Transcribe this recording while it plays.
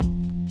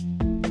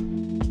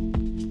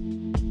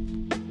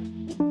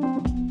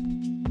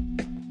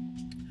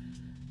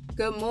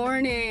Good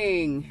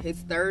morning.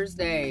 It's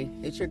Thursday.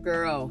 It's your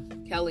girl,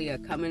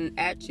 Kellia, coming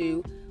at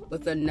you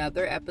with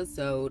another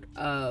episode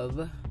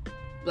of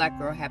Black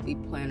Girl Happy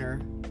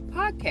Planner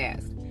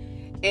podcast.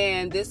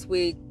 And this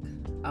week,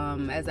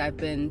 as I've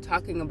been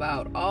talking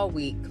about all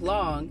week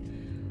long,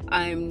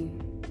 I'm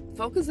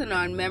focusing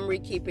on memory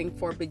keeping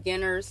for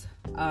beginners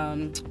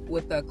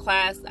with a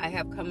class I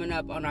have coming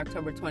up on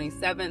October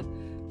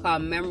 27th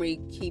called Memory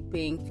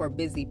Keeping for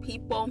Busy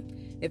People.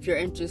 If you're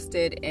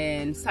interested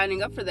in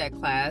signing up for that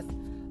class,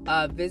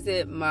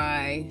 visit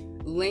my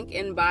link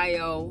in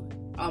bio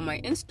on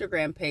my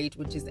Instagram page,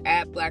 which is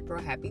at Black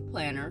Girl Happy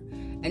Planner,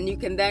 and you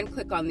can then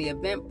click on the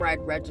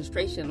Eventbrite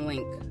registration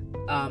link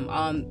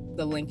on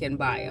the link in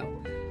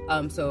bio.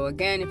 So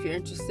again, if you're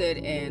interested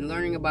in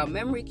learning about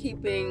memory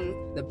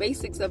keeping, the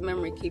basics of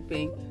memory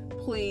keeping,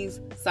 please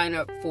sign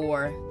up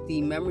for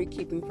the Memory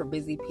Keeping for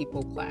Busy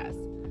People class.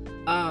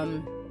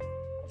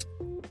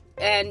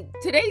 And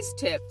today's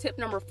tip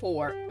number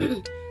 4,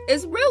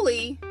 is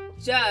really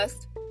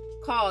just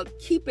called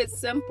Keep It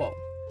Simple.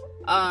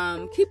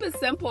 Keep It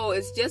Simple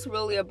is just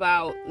really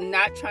about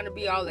not trying to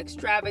be all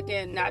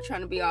extravagant, not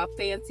trying to be all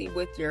fancy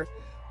with your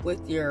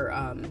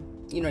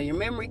your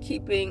memory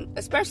keeping,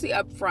 especially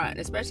up front,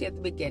 especially at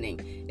the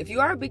beginning. If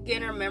you are a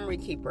beginner memory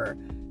keeper,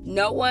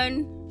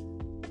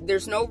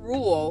 there's no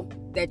rule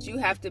that you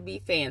have to be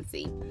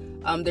fancy.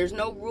 There's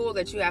no rule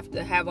that you have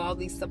to have all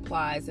these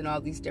supplies and all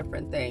these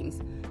different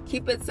things.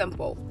 Keep it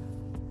simple.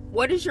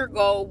 What is your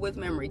goal with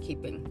memory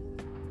keeping?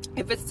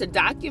 If it's to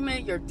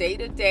document your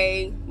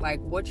day-to-day, like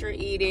what you're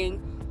eating,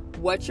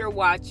 what you're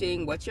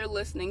watching, what you're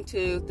listening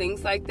to,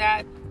 things like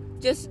that,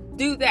 just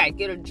do that.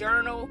 Get a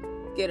journal,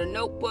 get a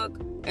notebook,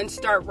 and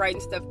start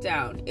writing stuff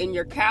down. In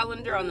your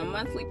calendar, on the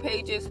monthly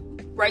pages,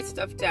 write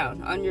stuff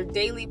down. On your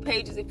daily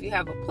pages, if you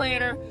have a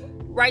planner,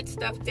 write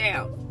stuff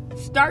down.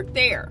 Start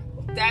there.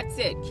 That's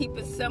it. Keep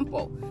it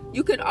simple.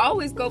 You can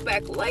always go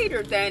back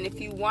later then if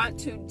you want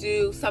to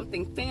do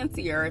something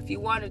fancier. If you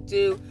want to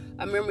do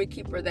a memory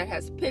keeper that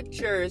has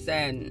pictures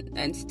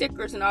and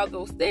stickers and all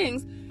those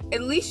things,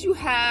 at least you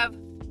have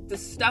the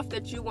stuff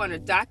that you want to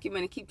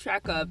document and keep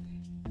track of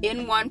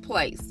in one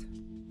place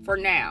for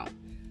now.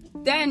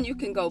 Then you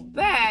can go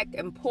back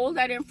and pull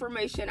that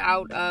information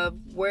out of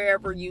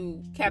wherever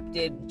you kept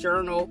it,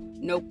 journal,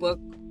 notebook,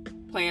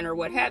 planner,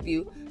 what have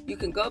you. You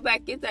can go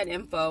back, get that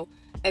info,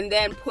 and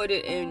then put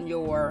it in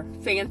your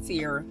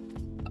fancier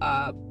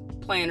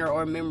planner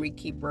or memory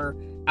keeper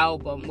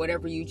album,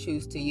 whatever you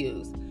choose to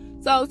use.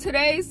 So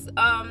today's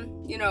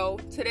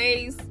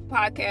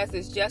podcast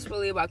is just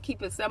really about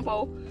keep it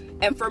simple.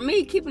 And for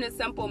me, keeping it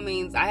simple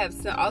means I have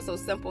also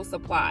simple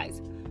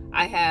supplies.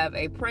 I have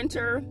a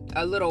printer,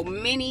 a little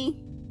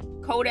mini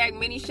Kodak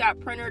mini shop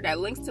printer that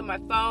links to my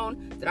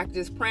phone that I can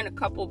just print a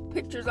couple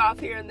pictures off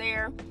here and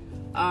there.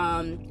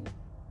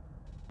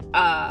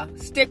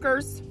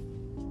 Stickers.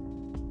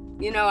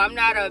 I'm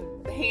not a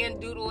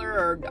hand doodler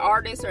or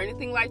artist or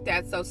anything like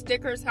that. So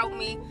stickers help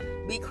me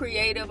be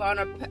creative on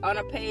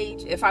a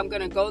page if I'm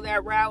going to go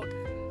that route.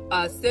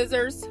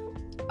 Scissors,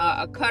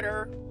 a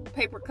cutter,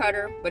 paper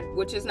cutter,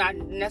 which is not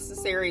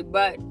necessary.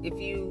 But if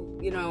you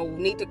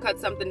need to cut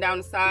something down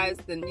to size,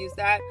 then use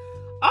that.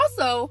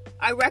 Also,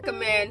 I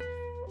recommend,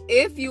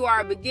 if you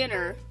are a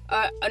beginner,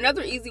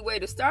 another easy way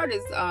to start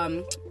is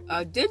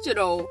a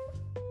digital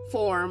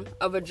form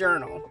of a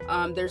journal.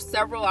 There's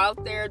several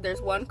out there.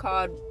 There's one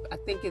called, I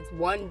think it's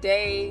One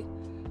Day.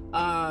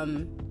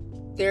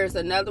 There's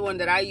another one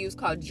that I use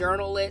called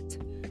Journal It.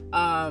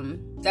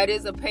 That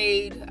is a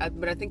paid,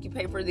 but I think you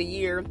pay for the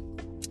year.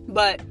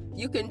 But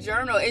you can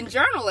journal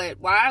it.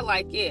 Why I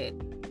like it.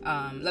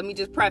 Let me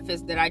just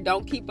preface that I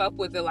don't keep up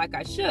with it like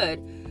I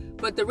should.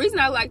 But the reason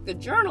I like the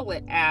Journal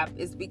It app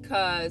is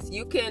because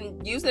you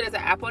can use it as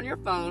an app on your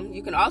phone.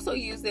 You can also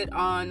use it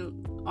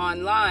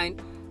online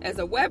as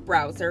a web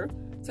browser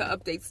to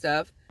update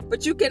stuff.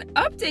 But you can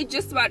update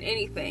just about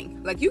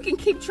anything. Like, you can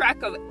keep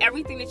track of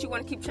everything that you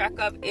want to keep track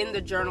of in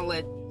the Journal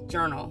It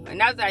journal. And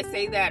now that I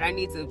say that, I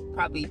need to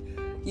probably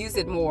use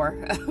it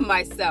more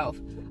myself.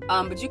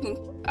 But you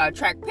can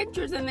track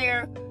pictures in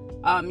there.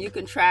 You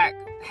can track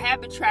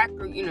habit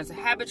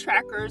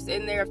trackers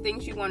in there,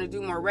 things you want to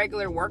do more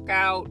regular,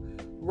 workout,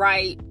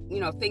 write,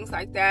 things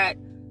like that.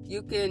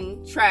 You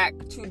can track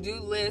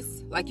to-do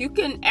lists. Like,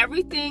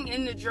 everything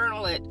in the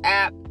Journal It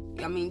app.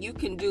 You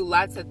can do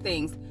lots of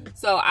things.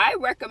 So I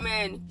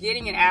recommend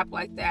getting an app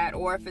like that,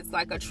 or if it's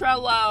like a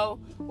Trello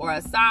or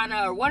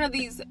Asana or one of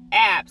these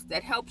apps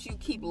that helps you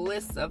keep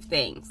lists of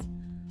things.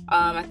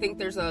 I think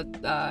there's a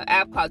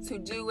app called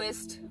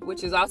Todoist,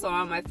 which is also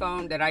on my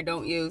phone that I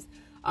don't use.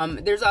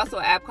 There's also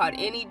an app called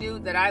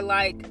AnyDo that I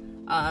like,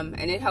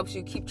 and it helps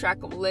you keep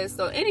track of lists.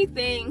 So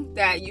anything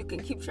that you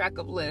can keep track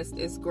of lists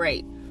is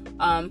great,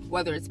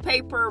 whether it's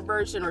paper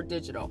version or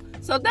digital.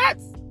 So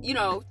that's,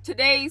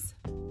 today's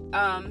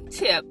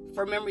tip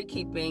for memory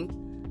keeping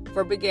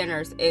for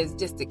beginners is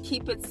just to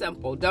keep it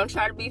simple. Don't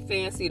try to be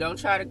fancy. Don't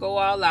try to go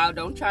all out.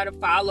 Don't try to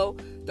follow.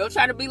 Don't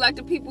try to be like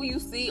the people you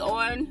see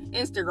on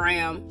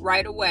Instagram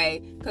right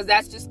away, because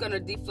that's just going to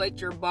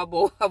deflate your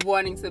bubble of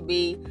wanting to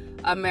be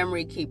a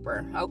memory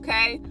keeper.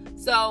 Okay,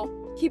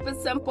 so keep it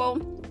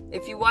simple.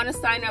 If you want to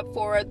sign up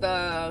for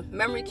the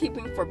Memory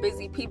Keeping for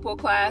Busy People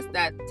class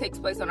that takes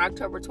place on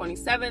October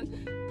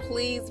 27th,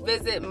 please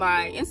visit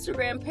my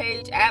Instagram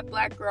page at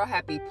Black Girl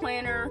Happy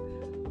Planner.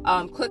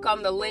 Click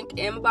on the link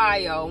in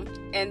bio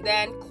and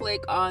then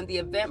click on the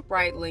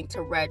Eventbrite link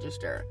to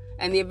register.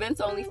 And the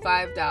event's only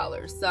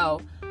 $5. So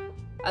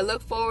I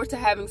look forward to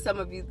having some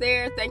of you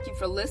there. Thank you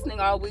for listening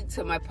all week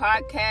to my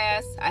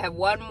podcast. I have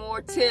one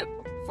more tip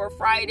for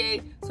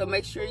Friday, so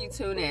make sure you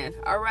tune in.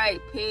 All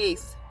right,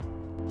 peace.